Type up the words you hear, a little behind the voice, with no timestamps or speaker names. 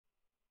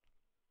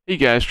Hey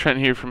guys, Trent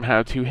here from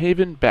How To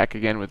Haven, back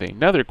again with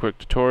another quick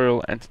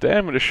tutorial, and today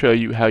I'm going to show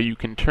you how you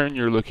can turn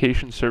your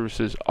location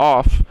services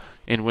off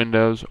in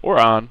Windows, or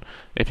on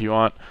if you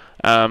want.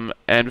 And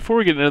before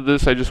we get into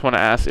this, I just want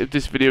to ask, if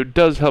this video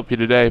does help you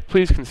today,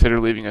 please consider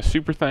leaving a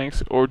super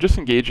thanks or just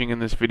engaging in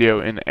this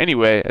video in any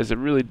way, as it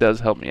really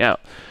does help me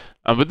out.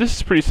 But this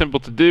is pretty simple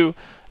to do,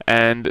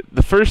 and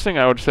the first thing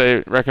I would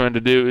recommend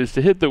to do is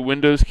to hit the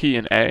Windows key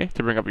and A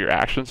to bring up your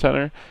Action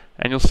Center,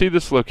 and you'll see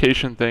this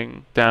location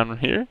thing down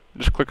here.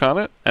 Just click on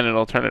it and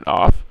it'll turn it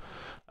off.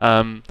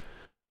 So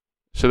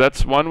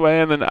that's one way,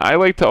 and then I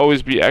like to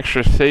always be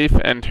extra safe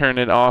and turn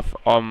it off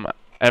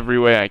every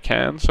way I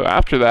can. So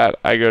after that,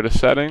 I go to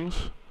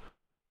Settings,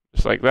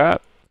 just like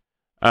that.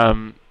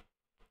 And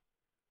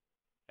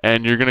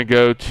you're going to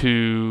go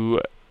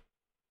to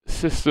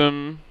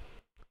System.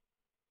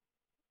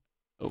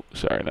 Oh,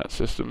 sorry, not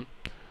System.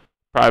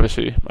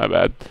 Privacy, my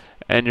bad.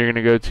 And you're going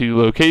to go to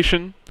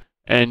Location,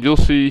 and you'll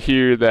see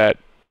here that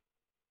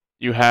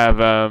you have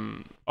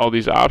all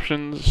these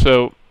options.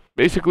 So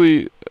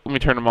basically, let me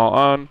turn them all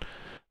on.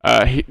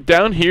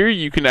 Down here,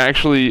 you can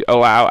actually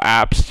allow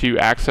apps to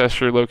access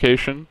your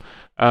location.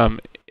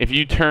 If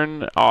you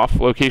turn off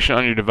location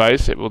on your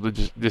device, it will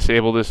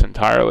disable this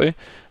entirely.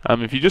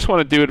 If you just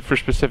want to do it for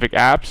specific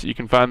apps, you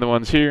can find the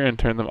ones here and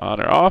turn them on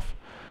or off.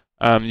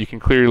 You can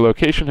clear your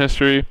location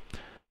history,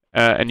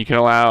 and you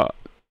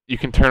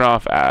can turn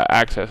off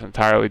access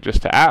entirely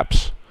just to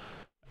apps.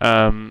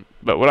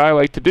 But what I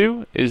like to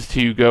do is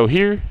to go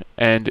here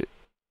and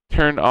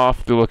turn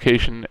off the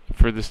location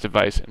for this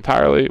device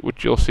entirely,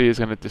 which you'll see is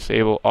going to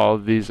disable all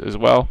of these as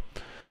well.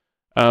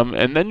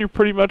 And then you're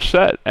pretty much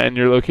set, and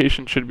your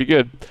location should be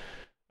good.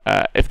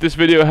 If this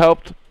video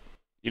helped,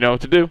 you know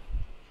what to do.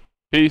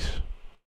 Peace.